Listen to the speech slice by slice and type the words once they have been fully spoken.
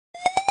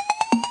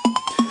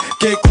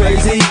Get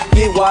crazy,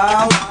 get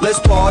wild, let's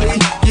party,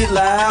 get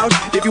loud.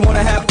 If you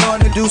wanna have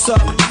fun and do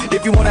something,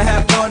 if you wanna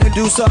have fun and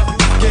do something,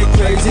 get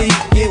crazy,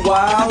 get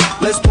wild,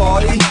 let's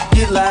party,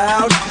 get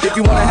loud. If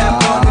you wanna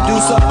have fun and do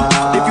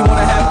something, if you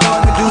wanna have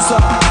fun and do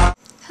something.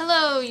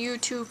 Hello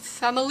YouTube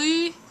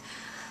family.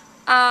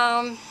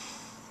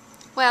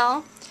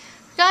 Well,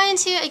 we're going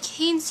to a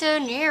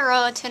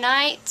quinceañera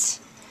tonight.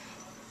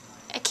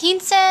 A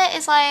quince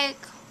is like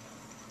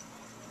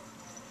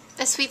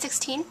a sweet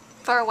 16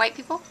 for white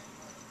people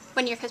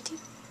when you're 15.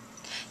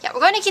 Yeah, we're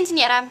going to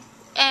quinceañera,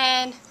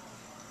 and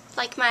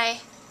like my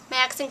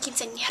accent,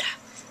 quinceañera.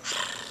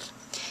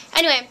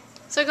 Anyway,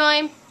 so we're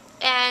going,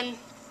 and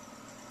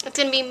it's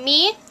gonna be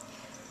me,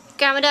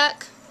 Grandma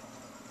Duck,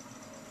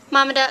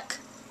 Mama Duck,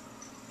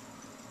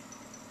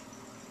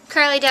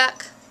 Curly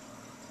Duck,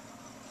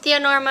 Thea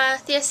Norma,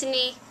 Thea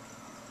Cindy,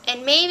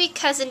 and maybe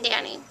Cousin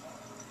Danny.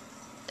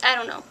 I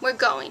don't know. We're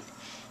going.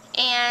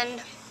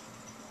 And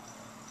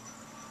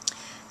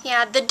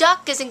yeah, the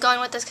duck isn't going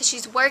with us because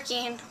she's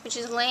working, which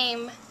is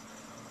lame.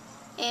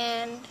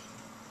 And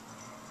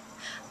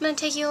I'm going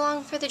to take you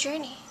along for the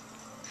journey.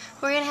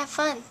 We're going to have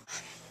fun.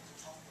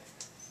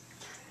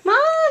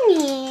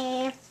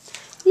 Mommy!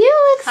 You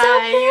look so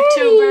pretty! Hi,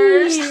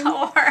 YouTubers.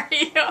 How are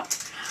you?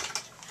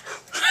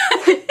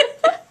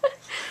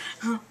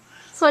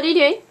 So what are you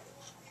doing?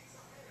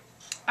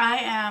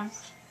 I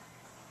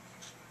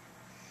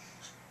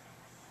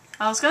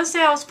was going to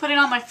say I was putting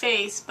on my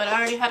face, but I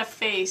already had a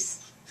face.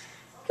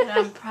 And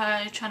I'm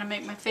probably trying to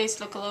make my face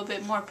look a little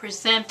bit more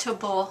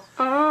presentable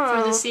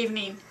for this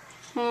evening.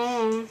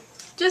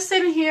 Just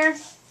sitting here,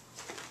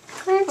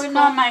 putting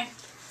on my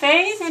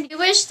face. And we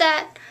wish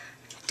that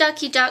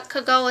Ducky Duck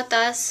could go with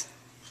us,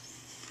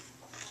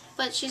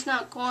 but she's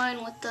not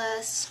going with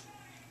us.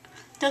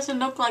 Doesn't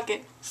look like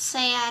it.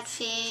 Sad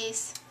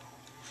face.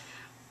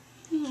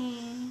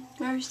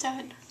 Very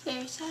sad.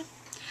 Very sad.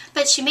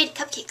 But she made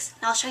cupcakes,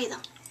 and I'll show you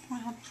them.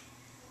 Well,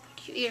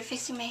 You're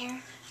fixing my hair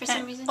for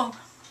some reason? Oh.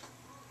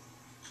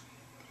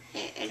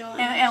 I don't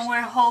And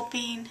we're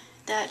hoping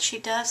that she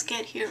does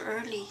get here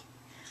early.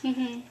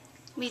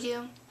 We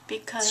do.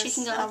 Because she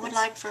can go I with would us.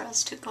 like for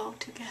us to go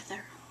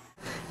together.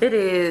 It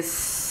is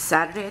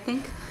Saturday, I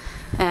think,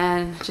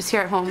 and just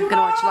here at home,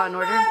 gonna watch Law and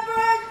Order.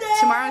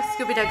 Tomorrow's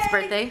Scooby Duck's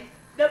birthday.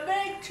 The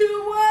big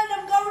 2-1,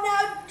 I'm going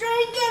out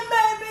drinking,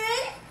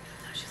 baby!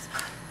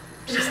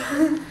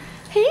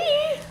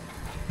 Hey!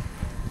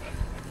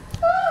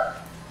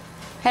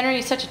 Henry,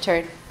 you're such a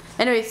turd.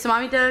 Anyway, so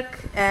Mommy Duck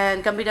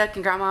and Gumby Duck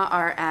and Grandma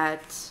are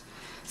at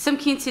some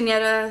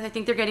quinceañera. I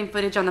think they're getting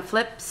footage on the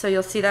flip, so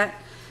you'll see that.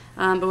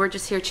 But we're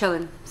just here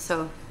chilling,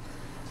 so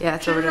yeah,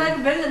 that's what we're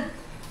doing.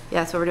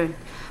 Yeah, that's what we're doing.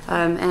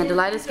 And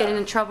Delilah's getting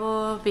in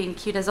trouble, being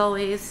cute as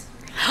always.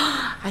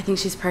 I think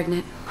she's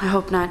pregnant. I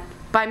hope not.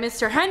 By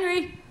Mr.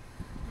 Henry!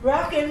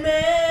 Rockin'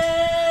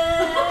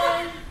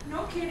 man!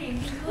 No kidding,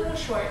 he's a little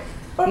short.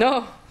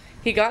 No,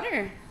 he got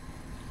her.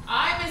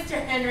 I'm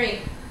Mr.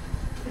 Henry.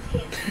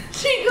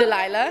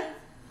 Delilah?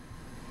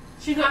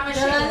 She goes,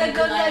 Delilah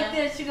goes like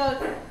this, she goes...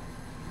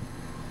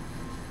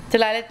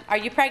 Delilah, are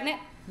you pregnant?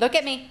 Look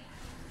at me.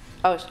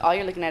 Oh, all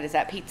you're looking at is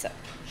that pizza.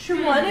 She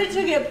wanted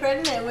to get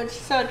pregnant, which is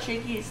so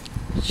tricky.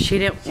 She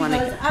didn't want She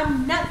goes, to.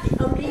 I'm not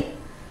the only...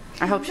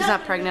 I hope she's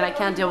not pregnant. I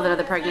can't deal with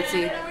another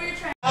pregnancy.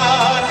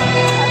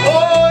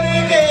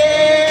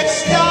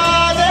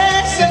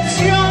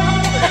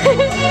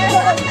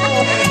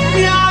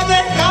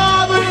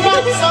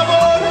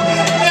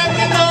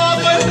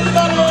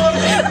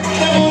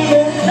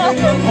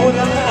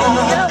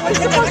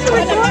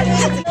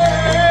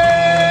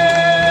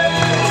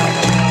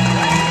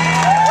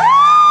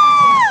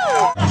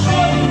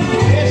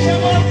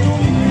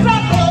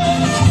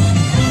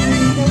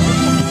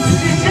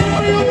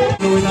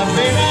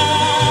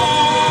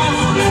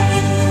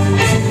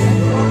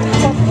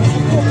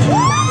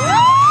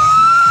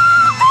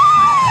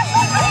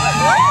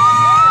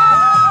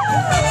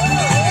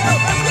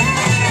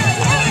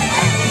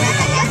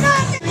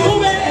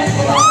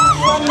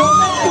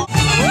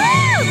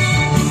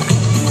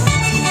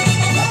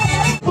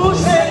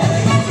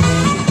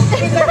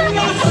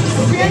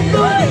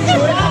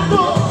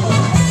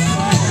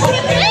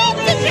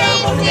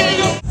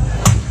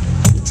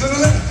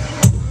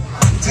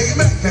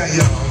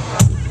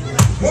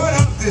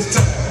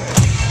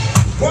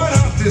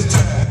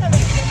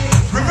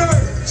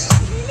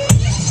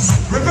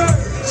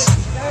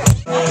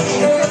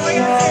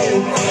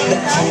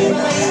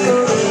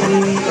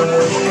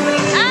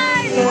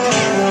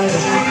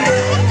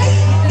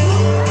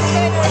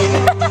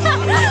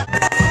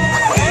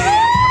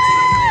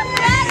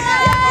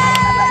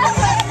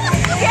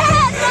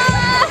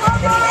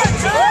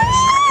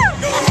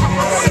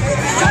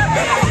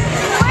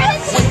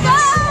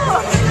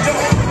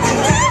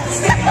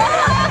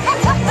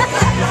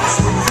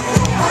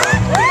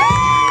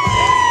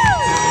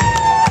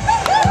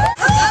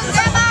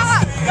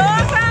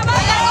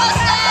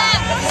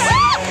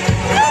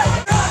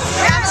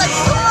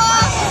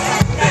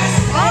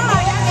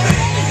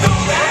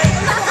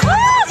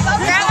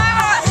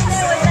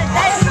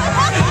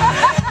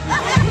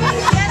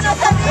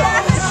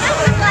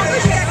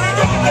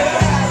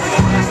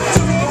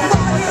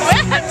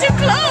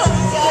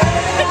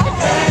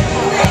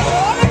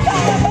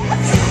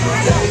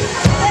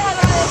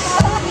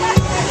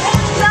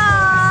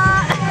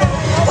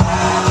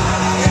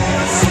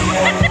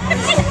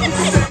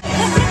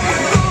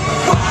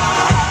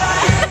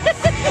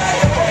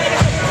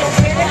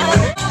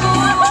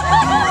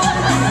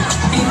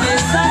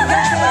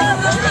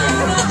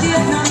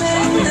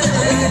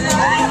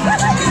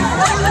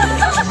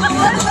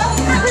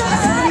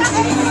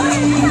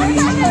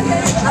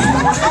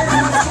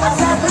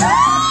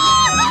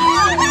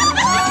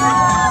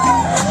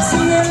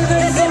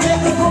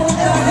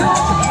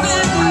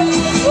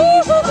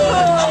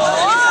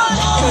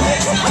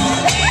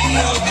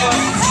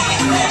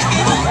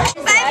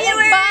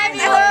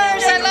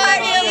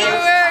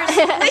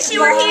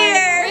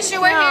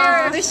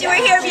 wish you were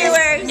here,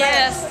 viewers.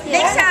 Yes.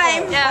 Next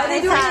time. Yeah.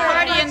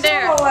 Party in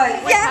there.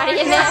 Yeah,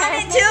 Party in we're there. on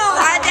it too.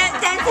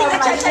 Dancing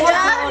with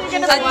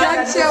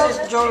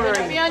Jewelry.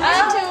 Be on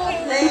YouTube.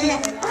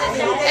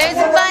 It was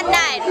a fun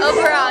night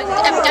overall.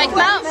 Talking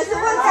about?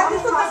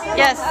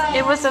 Yes,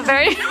 it was a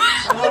very. It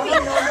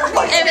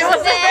was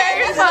a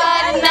very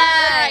fun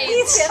night.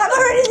 I'm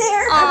already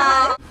there.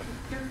 Aw.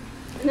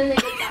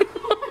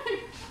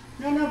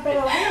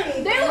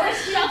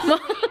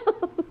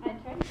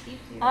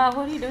 What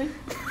are you doing?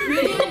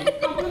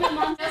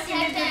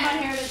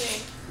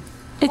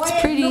 It's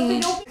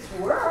pretty.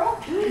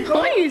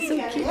 Oh, you're so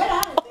cute.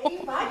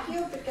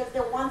 Because they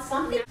want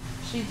something.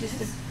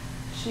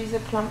 She's a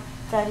plump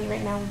fatty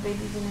right now with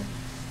babies in it.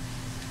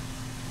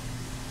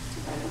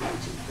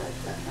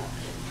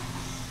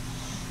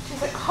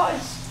 She's like,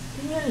 hush,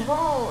 leave me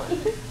alone.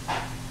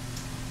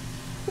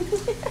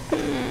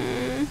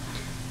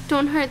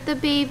 Don't hurt the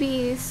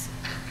babies.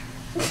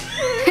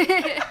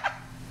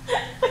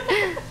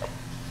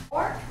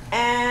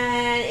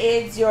 And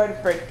it's your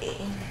birthday.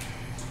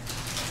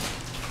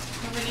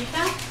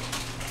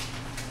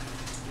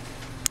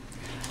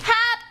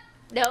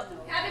 No.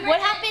 What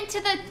happened to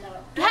the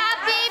happy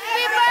birthday?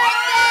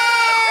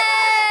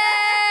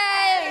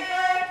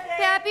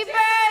 Happy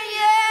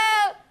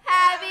birthday!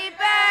 Happy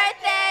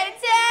birthday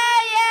to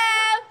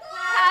you!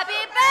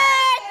 Happy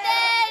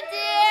birthday,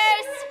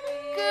 dear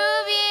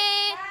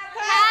Scooby!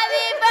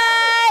 Happy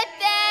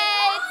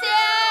birthday to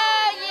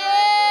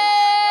you!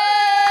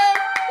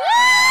 Woo!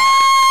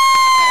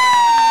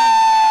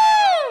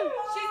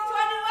 She's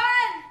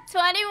 21.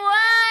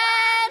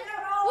 21!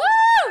 Woo!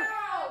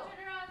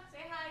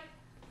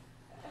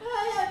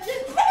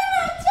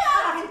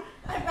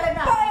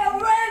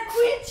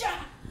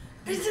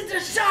 This is the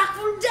shark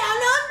from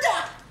down under.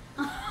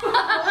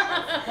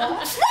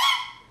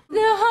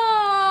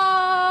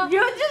 No!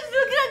 You're just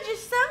looking at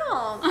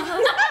yourself.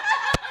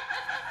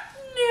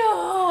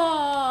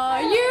 No!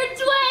 You're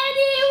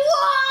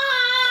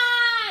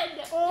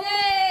 21!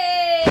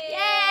 Yay!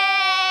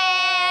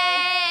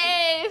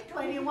 Yay!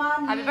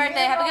 21. Happy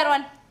birthday. Have a good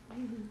one.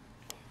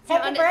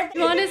 Happy birthday.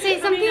 You want to say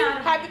something?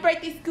 Happy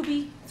birthday,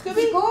 Scooby.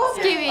 Scooby?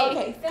 Scooby.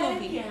 Okay,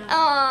 Scooby.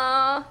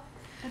 Aww.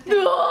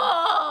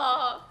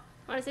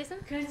 Want to say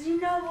something? Because you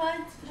know what?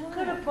 You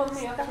could have pulled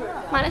me up for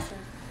it. Manas?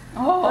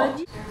 Oh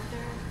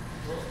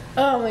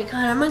my god,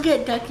 I'm gonna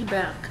get Ducky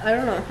back. I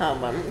don't know how,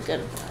 but I'm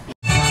gonna.